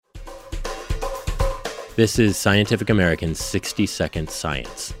This is Scientific American's 60-Second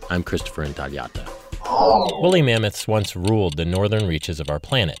Science. I'm Christopher Intagliata. Woolly mammoths once ruled the northern reaches of our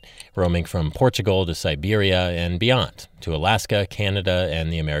planet, roaming from Portugal to Siberia and beyond, to Alaska, Canada,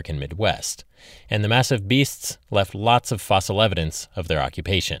 and the American Midwest. And the massive beasts left lots of fossil evidence of their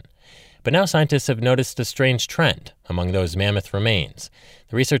occupation. But now scientists have noticed a strange trend among those mammoth remains.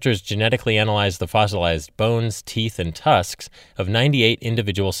 The researchers genetically analyzed the fossilized bones, teeth, and tusks of 98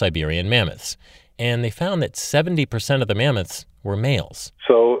 individual Siberian mammoths, and they found that 70% of the mammoths were males.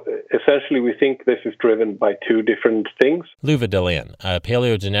 So essentially, we think this is driven by two different things. Luva Dahlén, a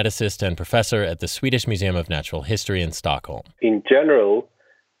paleogeneticist and professor at the Swedish Museum of Natural History in Stockholm. In general,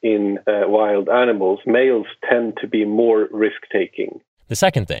 in wild animals, males tend to be more risk-taking. The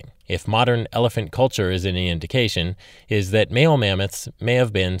second thing, if modern elephant culture is any indication, is that male mammoths may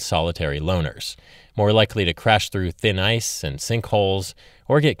have been solitary loners, more likely to crash through thin ice and sinkholes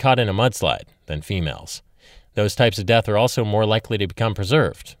or get caught in a mudslide than females. Those types of death are also more likely to become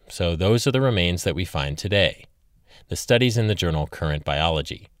preserved, so those are the remains that we find today. The study's in the journal Current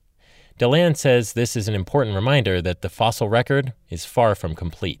Biology. Dahlén says this is an important reminder that the fossil record is far from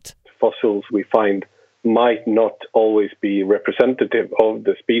complete. Fossils we find might not always be representative of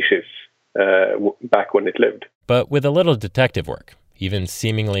the species back when it lived. But with a little detective work, even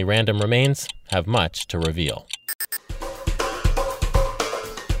seemingly random remains have much to reveal.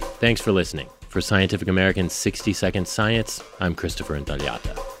 Thanks for listening. For Scientific American's 60-Second Science, I'm Christopher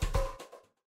Intagliata.